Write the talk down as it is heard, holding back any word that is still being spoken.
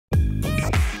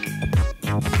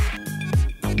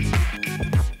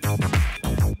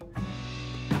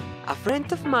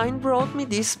friend of mine brought me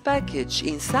this package.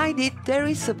 Inside it there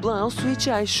is a blouse which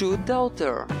I should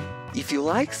alter. If you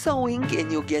like sewing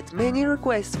and you get many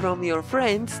requests from your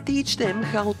friends, teach them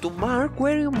how to mark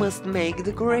where you must make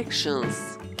the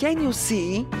corrections. Can you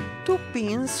see? 2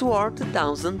 pins worth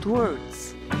 1,000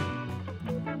 words.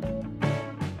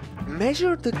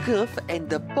 Measure the cuff and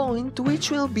the point,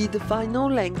 which will be the final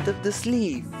length of the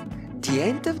sleeve. The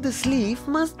end of the sleeve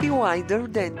must be wider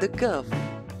than the cuff.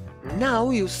 Now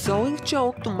use sewing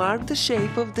chalk to mark the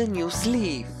shape of the new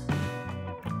sleeve.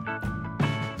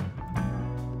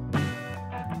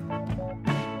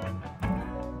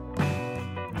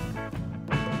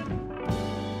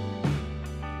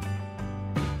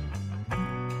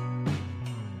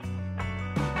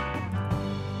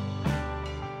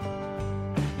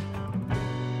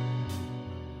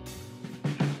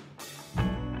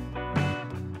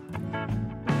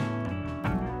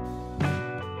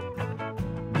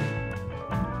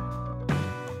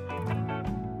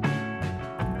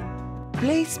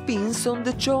 Place pins on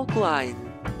the chalk line.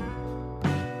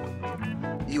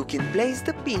 You can place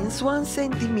the pins 1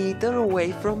 cm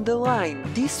away from the line.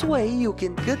 This way you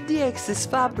can cut the excess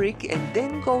fabric and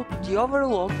then go to the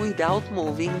overlock without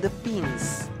moving the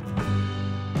pins.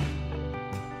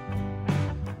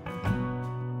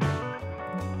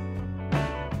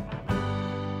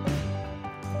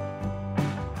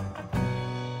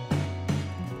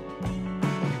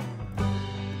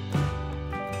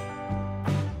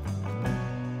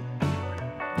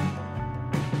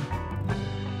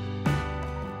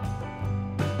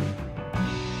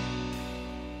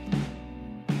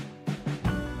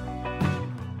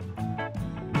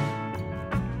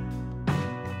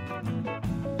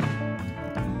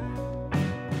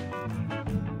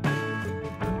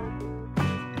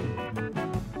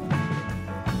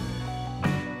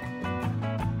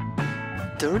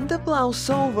 Turn the blouse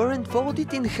over and fold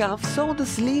it in half so the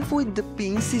sleeve with the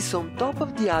pins is on top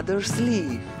of the other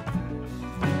sleeve.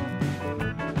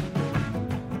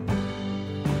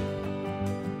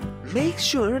 Make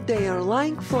sure they are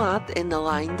lying flat and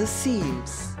align the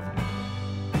seams.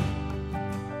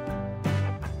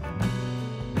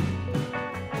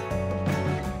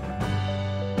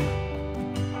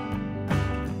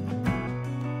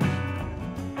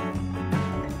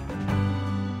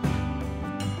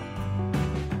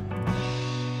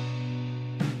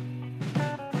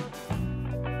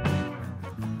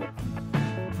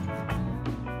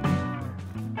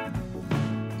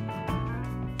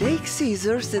 Take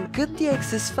scissors and cut the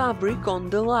excess fabric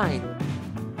on the line.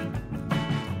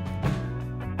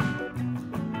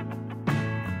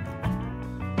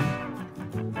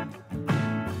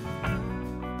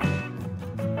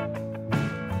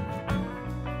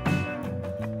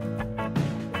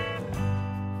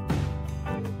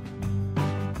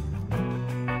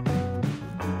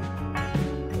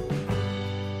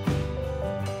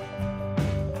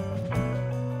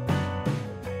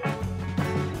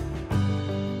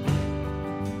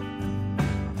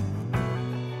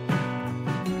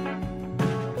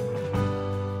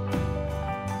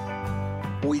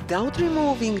 Without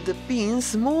removing the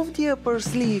pins, move the upper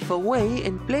sleeve away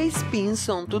and place pins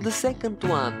onto the second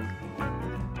one.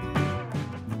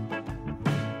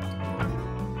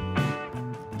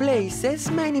 Place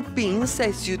as many pins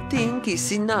as you think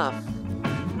is enough.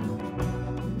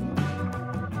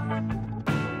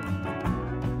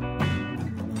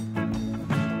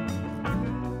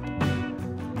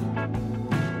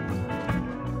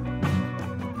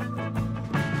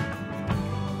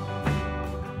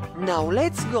 Now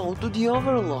let's go to the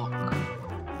overlock.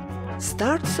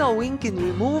 Start sewing and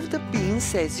remove the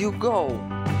pins as you go.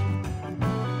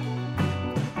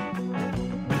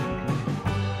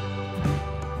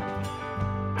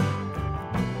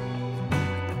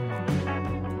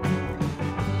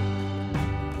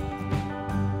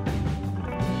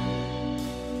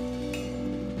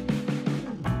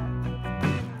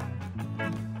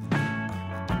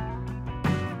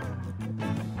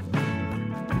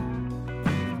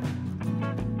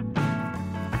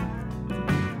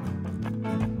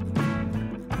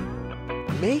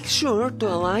 Make sure to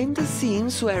align the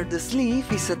seams where the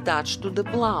sleeve is attached to the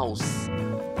blouse.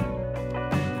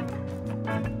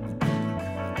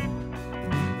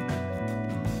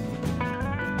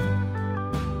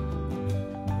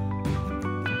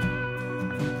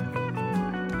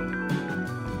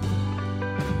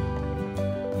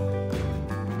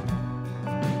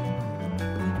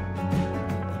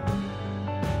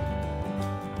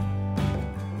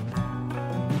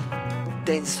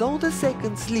 Then sew the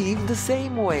second sleeve the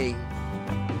same way.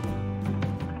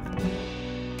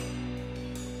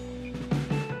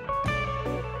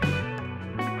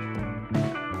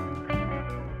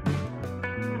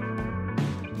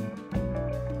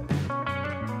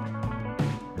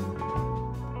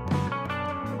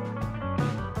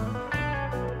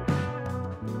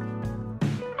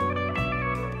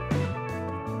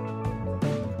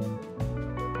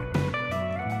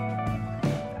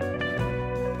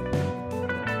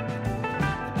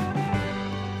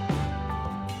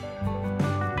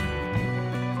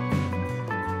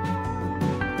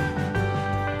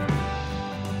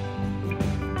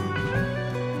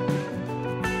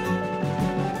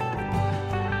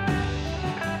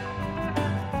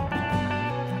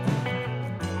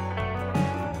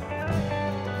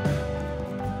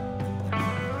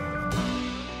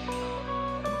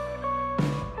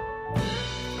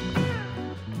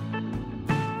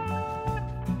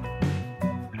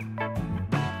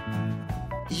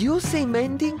 Use a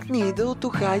mending needle to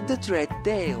hide the thread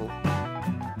tail.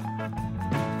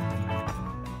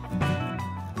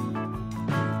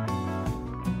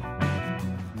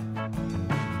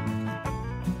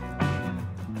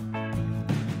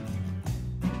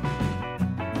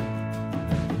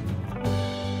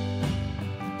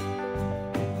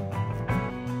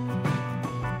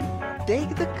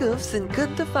 Take the cuffs and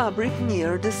cut the fabric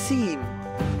near the seam.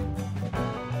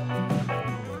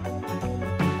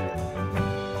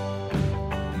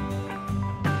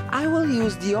 I will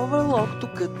use the overlock to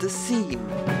cut the seam.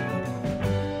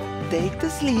 Take the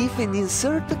sleeve and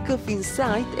insert the cuff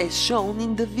inside as shown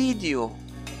in the video.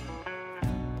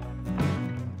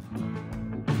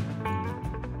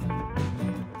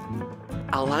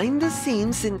 Align the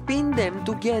seams and pin them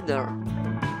together.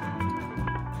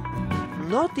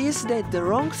 Notice that the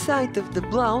wrong side of the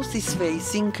blouse is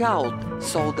facing out,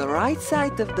 so the right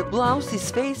side of the blouse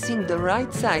is facing the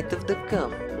right side of the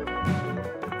cuff.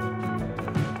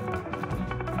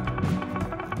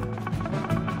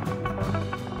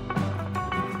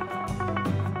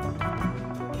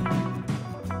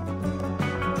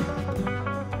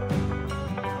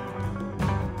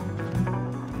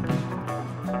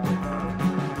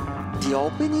 The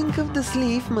opening of the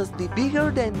sleeve must be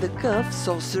bigger than the cuff,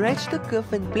 so stretch the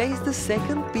cuff and place the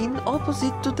second pin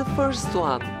opposite to the first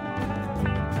one.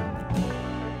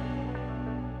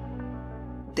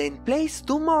 Then place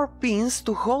 2 more pins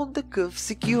to hold the cuff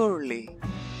securely.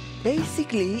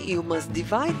 Basically, you must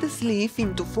divide the sleeve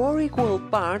into 4 equal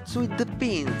parts with the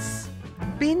pins.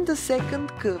 Pin the second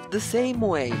cuff the same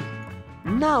way.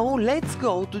 Now let's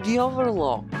go to the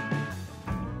overlock.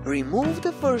 Remove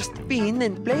the first pin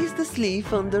and place the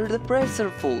sleeve under the presser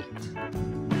foot.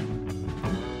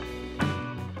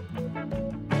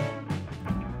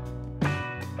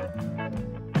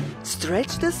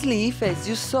 Stretch the sleeve as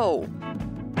you sew.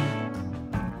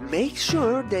 Make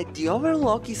sure that the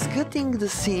overlock is cutting the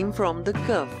seam from the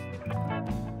cuff.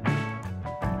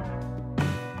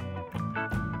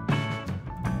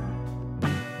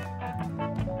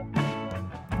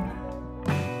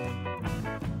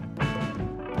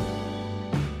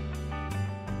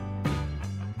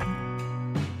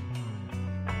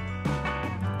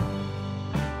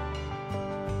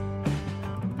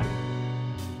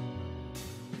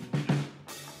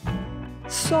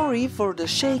 Sorry for the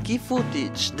shaky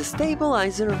footage, the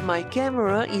stabilizer of my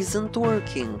camera isn't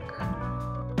working.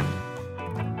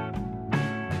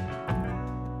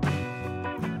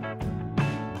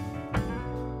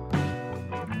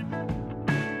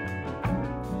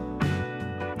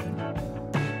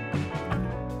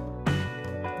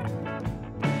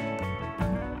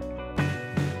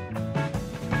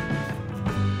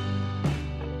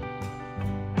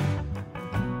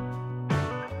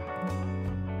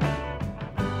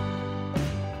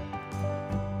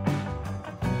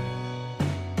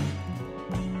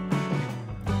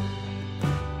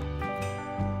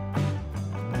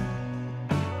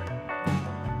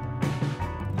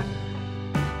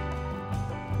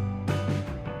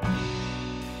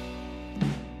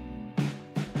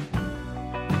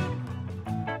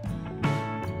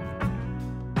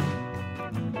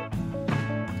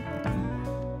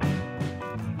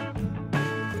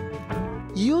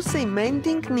 Use a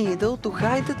mending needle to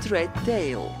hide the thread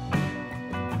tail.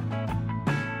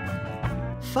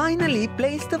 Finally,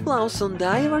 place the blouse on the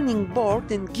ironing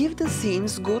board and give the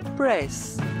seams good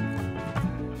press.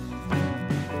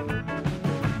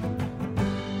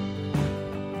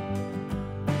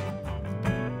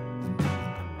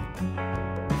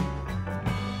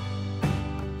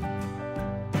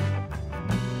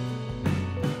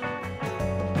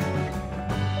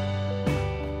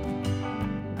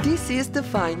 This is the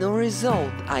final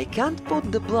result. I can't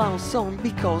put the blouse on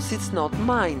because it's not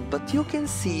mine, but you can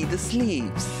see the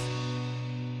sleeves.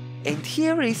 And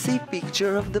here is a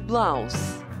picture of the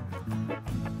blouse.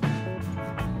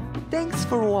 Thanks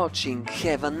for watching,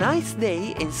 have a nice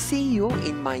day and see you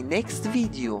in my next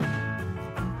video.